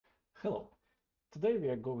Hello, today we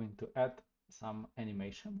are going to add some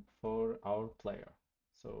animation for our player.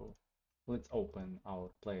 So let's open our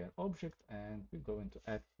player object and we're going to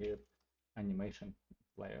add here animation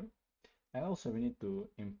player. And also we need to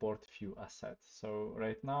import few assets. So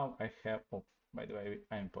right now I have, oh, by the way,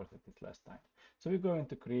 I imported it last time. So we're going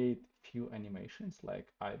to create few animations like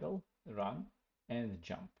idle, run, and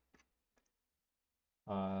jump.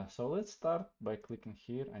 So let's start by clicking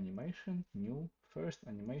here, animation, new. First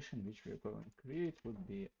animation which we're going to create would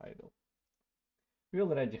be idle. We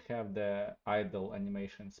already have the idle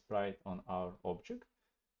animation sprite on our object.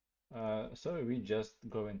 So we just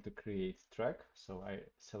going to create track. So I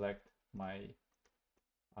select my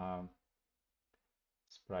um,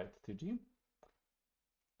 sprite 2D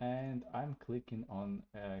and I'm clicking on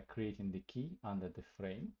creating the key under the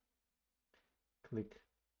frame. Click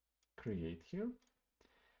create here.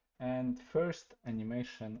 And first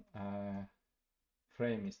animation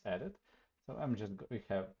frame is added. So we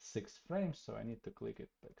have 6 frames, so I need to click it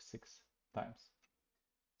like 6 times.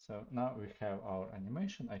 So now we have our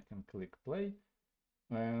animation. I can click play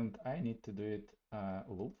and I need to do it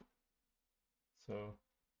loop. So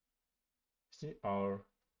see our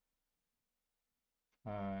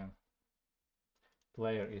uh,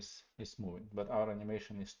 player is moving, but our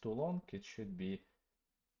animation is too long. It should be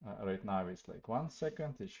right now it's like 1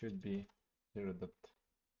 second. It should be 0.6.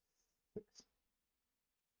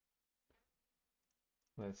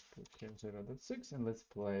 Let's put here 0.6 and let's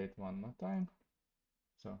play it one more time.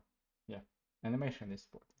 So yeah, animation is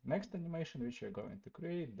spotted. Next animation which we're going to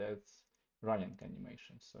create, that's running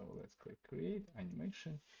animation. So let's click create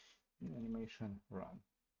animation, new animation, run.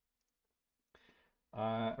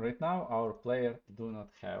 Right now our player do not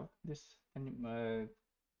have this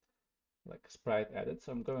like sprite added.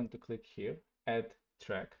 So I'm going to click here, add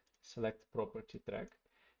track, select property track.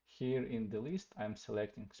 Here in the list, I'm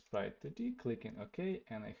selecting sprite 2D, clicking OK,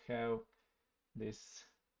 and I have this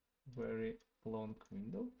very long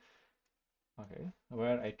window. Okay,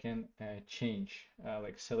 where I can change,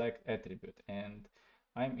 like select attribute, and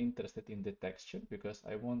I'm interested in the texture because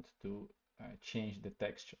I want to change the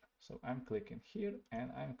texture. So I'm clicking here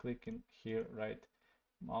and I'm clicking here right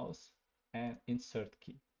mouse and insert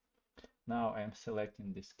key. Now I'm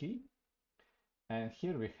selecting this key and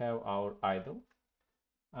here we have our idle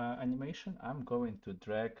animation. I'm going to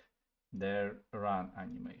drag their run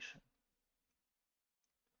animation.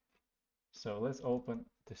 So let's open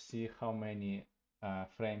to see how many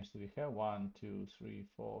frames do we have. 1, 2, 3,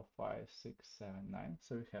 4, 5, 6, 7, 9.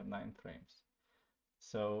 So we have 9 frames.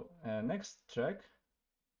 So next track,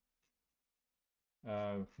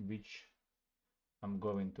 which I'm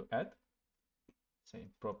going to add, say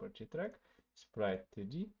property track, sprite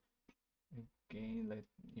 2D. Again, let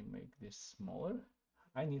me make this smaller.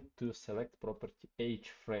 I need to select property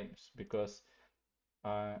H frames because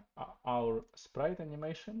our sprite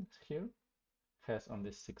animation here has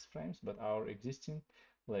only 6 frames, but our existing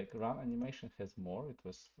like run animation has more. It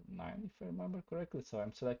was 9 if I remember correctly. So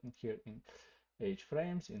I'm selecting here in H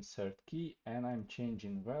frames, insert key, and I'm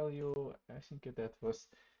changing value. I think that was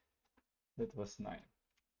 9.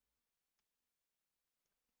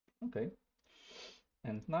 Okay,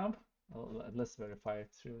 and now let's verify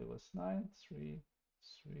it really was 9, 3,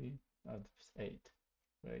 3, 8,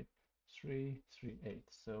 right? 3, 3, 8.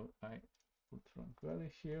 So I put wrong value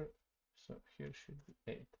here. So here should be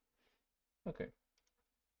 8. Okay,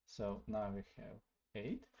 so now we have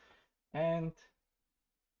 8. And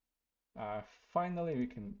finally, we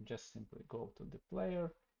can just simply go to the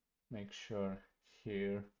player, make sure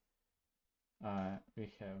here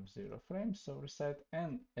we have 0 frames, so reset.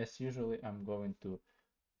 And as usually, I'm going to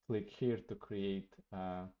click here to create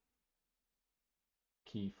a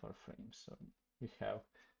key for frames. So we have,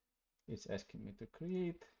 it's asking me to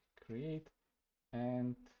create,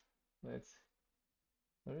 and let's,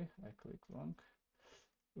 sorry, I clicked wrong.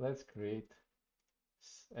 Let's create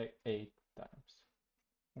 8 times.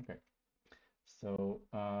 Okay. So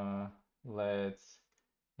let's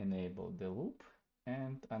enable the loop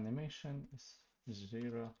and animation is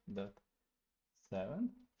 0.7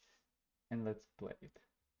 and let's play it.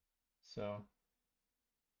 So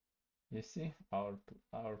you see our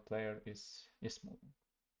player is moving.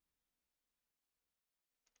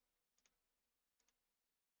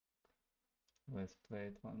 Let's play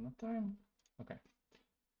it one more time. Okay.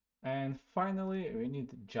 And finally we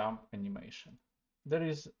need jump animation. There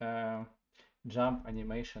is jump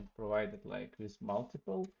animation provided like with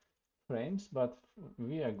multiple frames, but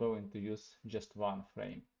we are going to use just 1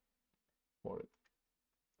 frame for it.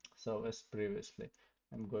 So as previously,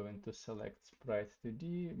 I'm going to select sprite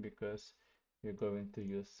 2D because we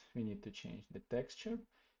need to change the texture.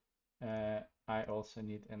 I also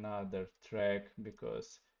need another track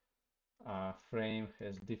because frame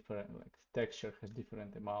has different, like texture has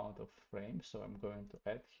different amount of frames. So I'm going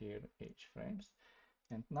to add here H frames.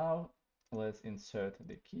 And now let's insert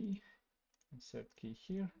the key. Insert key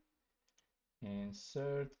here.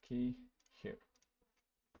 Insert key here.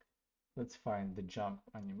 Let's find the jump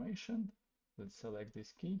animation. Let's select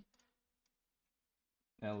this key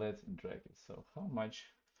and let's drag it. So how much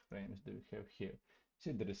frames do we have here?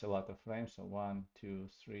 See, there is a lot of frames. So 1, 2,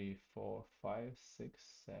 3, 4, 5, 6,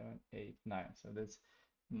 7, 8, 9. So that's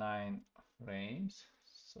 9 frames.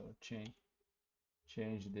 So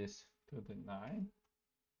change this to the 9.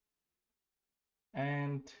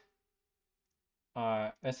 And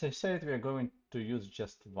as I said, we are going to use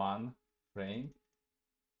just one frame.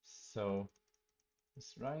 So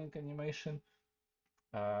this running animation.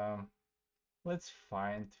 Let's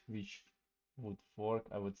find which would work.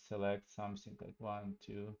 I would select something like 1,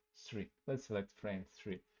 2, 3. Let's select frame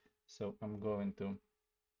 3. So I'm going to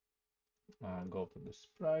go to the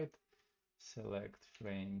sprite, select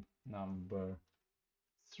frame number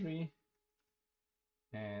 3,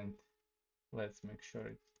 and let's make sure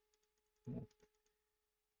it's moved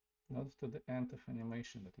not to the end of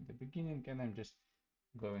animation, but at the beginning. And I'm just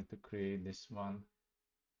going to create this one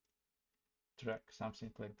track,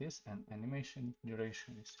 something like this, and animation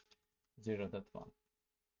duration is 0.1.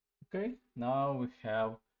 Okay, now we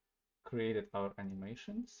have created our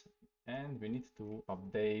animations and we need to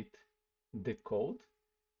update the code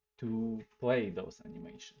to play those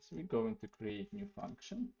animations. We're going to create new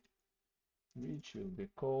function which will be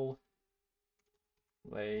called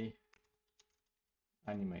play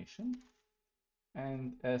animation,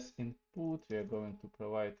 and as input we are going to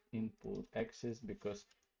provide input axis because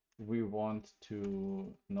we want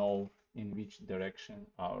to know in which direction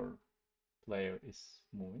our player is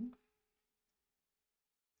moving.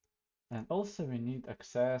 And also we need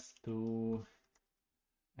access to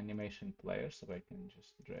animation player, so I can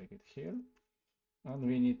just drag it here. And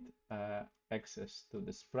we need access to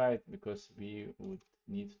the sprite because we would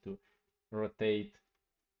need to rotate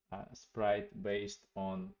sprite based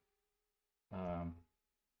on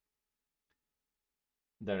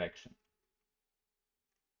direction.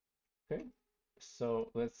 Okay,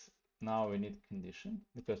 so now we need condition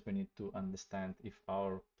because we need to understand if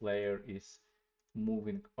our player is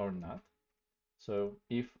moving or not. So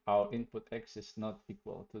if our input x is not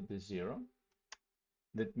equal to the 0,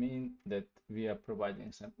 that means that we are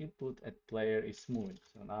providing some input and player is moving.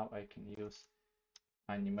 So now I can use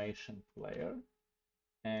animation player,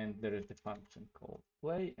 and there is the function called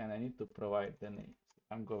play, and I need to provide the name. So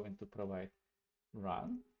I'm going to provide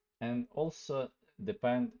run, and also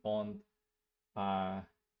depend on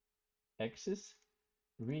axis,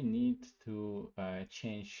 we need to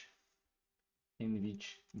change in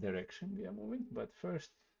which direction we are moving. But first,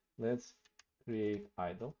 let's create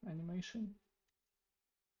idle animation.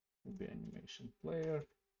 Will be animation player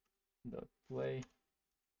dot play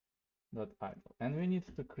dot idle, and we need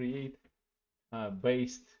to create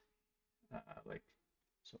based like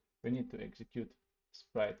so. We need to execute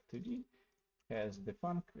sprite 2D has the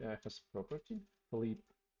has property flip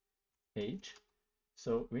age.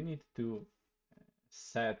 So we need to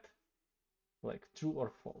set like true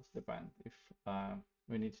or false, depend if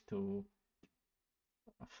we need to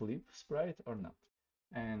flip sprite or not.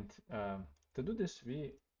 And to do this,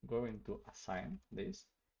 we going to assign this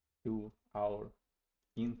to our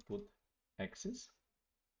input axis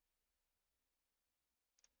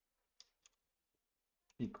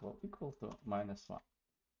equal to -1.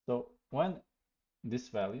 So when this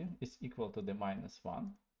value is equal to the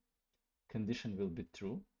 -1, condition will be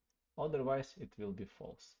true, otherwise it will be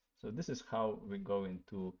false. So this is how we're going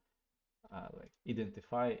to like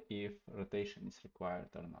identify if rotation is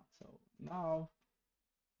required or not. So now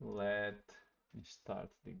let me start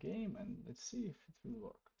the game and let's see if it will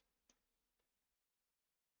work.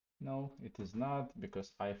 No, it is not,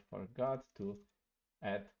 because I forgot to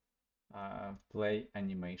add play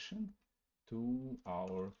animation to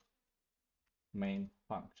our main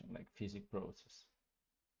function, like physics process.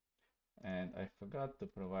 And I forgot to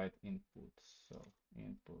provide input. So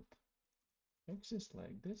input axis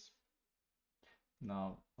like this.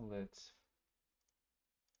 Now let's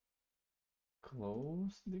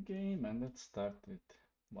close the game and let's start it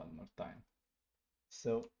one more time.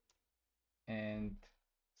 So, and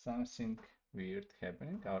something weird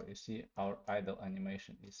happening. You see our idle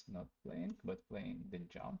animation is not playing, but playing the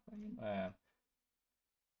jump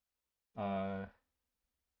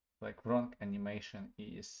like wrong animation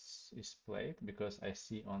is played because I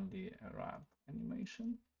see on the run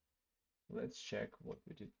animation. Let's check what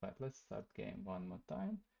we did, but let's start game one more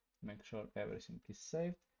time. make sure everything is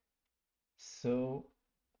saved. So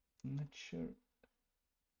not sure.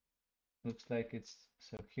 Looks like it's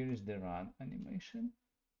so here is the run animation,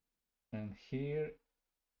 and here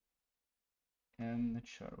I'm not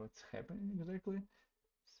sure what's happening exactly.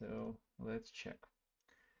 So let's check.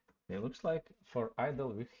 It looks like for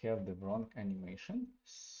idle we have the wrong animation.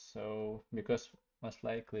 So because most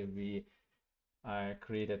likely we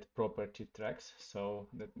created property tracks, so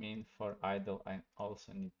that means for idle I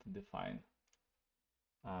also need to define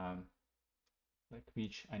um, like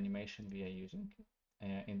which animation we are using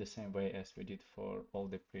in the same way as we did for all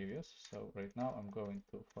the previous. So right now I'm going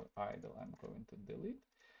to, for idle, I'm going to delete.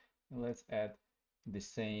 Let's add the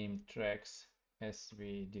same tracks as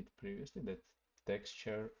we did previously, that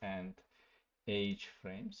texture and age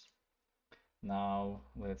frames. Now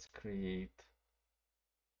let's create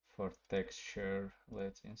for texture,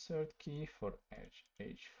 let's insert key. For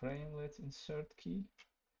age frame, let's insert key.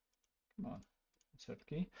 Come on, insert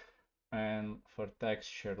key. And for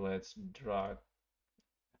texture, let's drag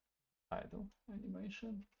idle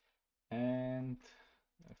animation. And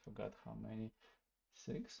I forgot how many,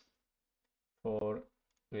 6. For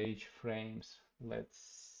age frames, let's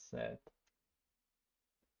set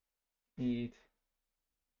it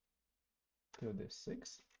to the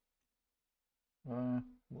 6.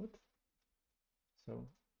 What? So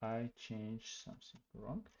I changed something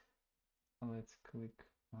wrong. Let's click.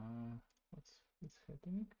 What's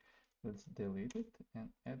happening? Let's delete it and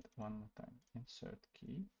add one more time. Insert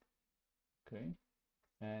key. Okay.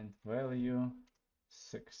 And value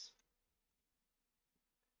 6.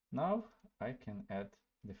 Now I can add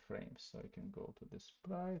the frames. So I can go to the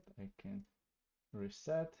sprite. I can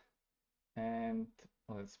reset. And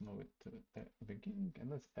let's move it to the beginning. And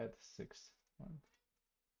let's add 6.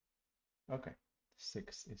 Okay.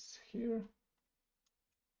 6 is here.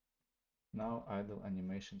 Now idle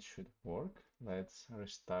animation should work. Let's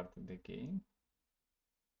restart the game.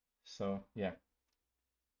 So yeah,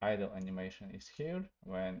 idle animation is here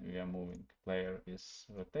when we are moving. Player is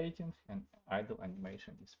rotating and idle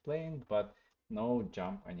animation is playing, but no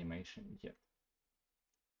jump animation yet.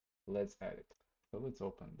 Let's add it. So let's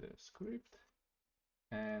open the script,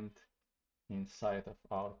 and inside of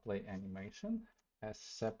our play animation as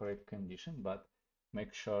separate condition, but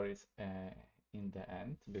make sure it's in the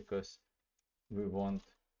end, because we want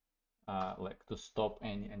like to stop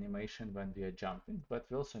any animation when we are jumping, but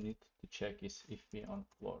we also need to check is if we are on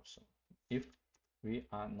floor. So if we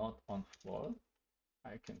are not on floor,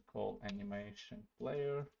 I can call animation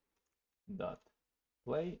player dot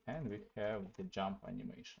play, and we have the jump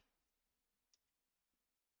animation.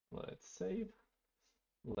 Let's save.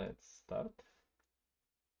 Let's start.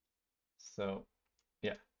 So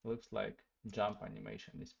yeah, looks like jump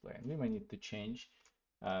animation is playing. We may need to change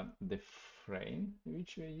the frame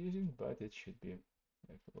which we're using, but it should be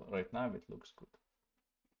right now it looks good.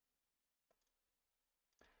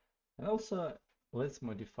 And also let's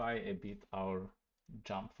modify a bit our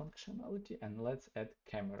jump functionality, and let's add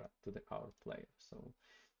camera to our player. So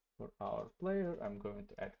for our player, I'm going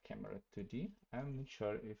to add camera 2D. I'm not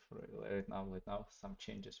sure if right now some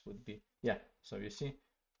changes would be, yeah. So you see,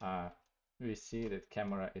 we see that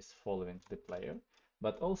camera is following the player,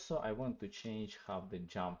 but also I want to change how the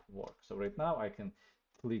jump works. So right now I can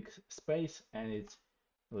click space and it's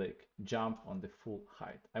like jump on the full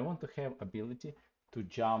height. I want to have ability to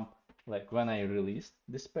jump, like when I release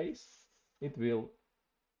the space, it will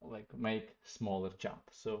like make smaller jump.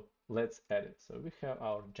 So let's add it. So we have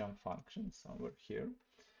our jump function somewhere here.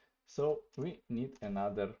 So we need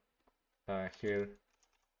another here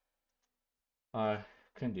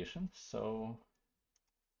condition. So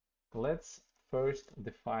let's first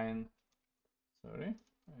define, sorry,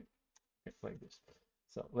 like this.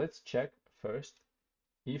 So let's check first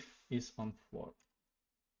if is on floor.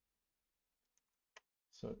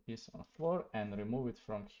 So is on floor and remove it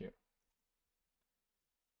from here.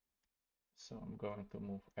 So I'm going to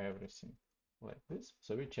move everything like this.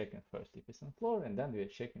 So we're checking first if it's on floor, and then we're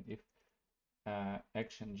checking if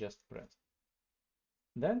action just pressed.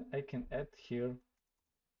 Then I can add here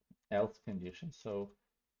else condition, so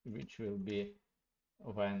which will be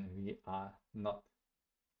when we are not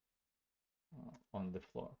on the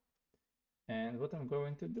floor. And what I'm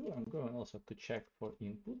going to do, I'm going also to check for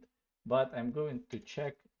input, but I'm going to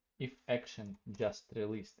check if action just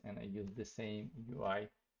released, and I use the same UI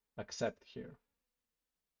accept here.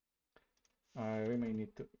 We may need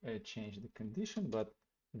to change the condition, but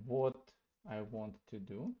what I want to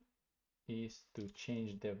do is to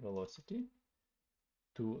change the velocity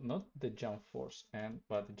to not the jump force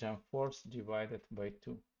but jump force divided by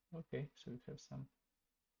 2. Okay, so we have some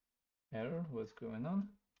error. What's going on?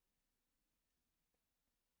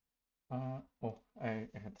 Oh, I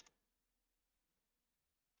had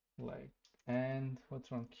like, and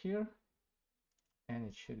what's wrong here? And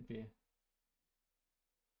it should be,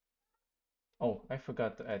 oh, I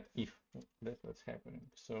forgot to add if. That's what's happening.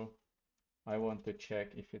 So I want to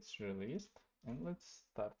check if it's released, and let's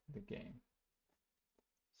start the game.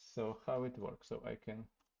 So how it works? So I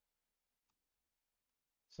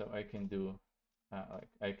can do like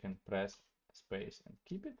I can press space and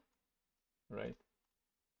keep it, right?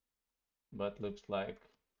 But looks like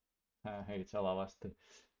it's allow us to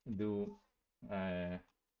do. Uh,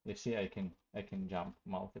 you see, I can jump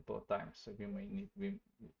multiple times, so we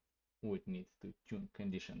would need to tune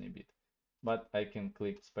condition a bit. But I can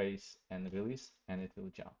click space and release, and it will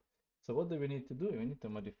jump. So what do we need to do? We need to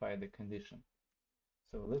modify the condition.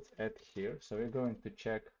 So let's add here. So we're going to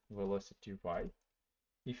check velocity y.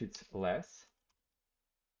 If it's less,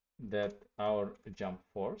 that our jump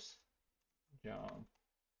force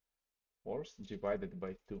divided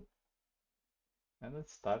by 2. And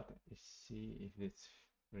let's start and see if this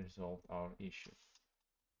resolved our issue.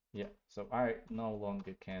 Yeah, so I no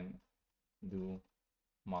longer can do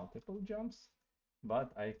multiple jumps,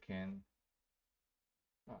 but I can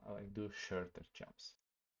like do shorter jumps.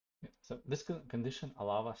 Yeah, so this condition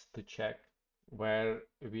allow us to check where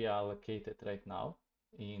we are located right now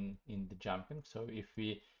in the jumping. So if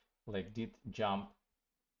we like did jump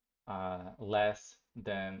less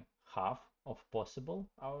than half of possible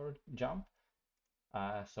our jump,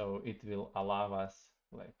 so it will allow us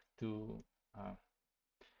like uh,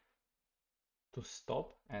 to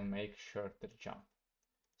stop and make shorter jump.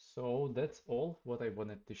 So that's all what I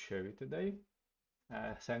wanted to show you today.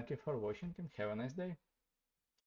 Thank you for watching and have a nice day.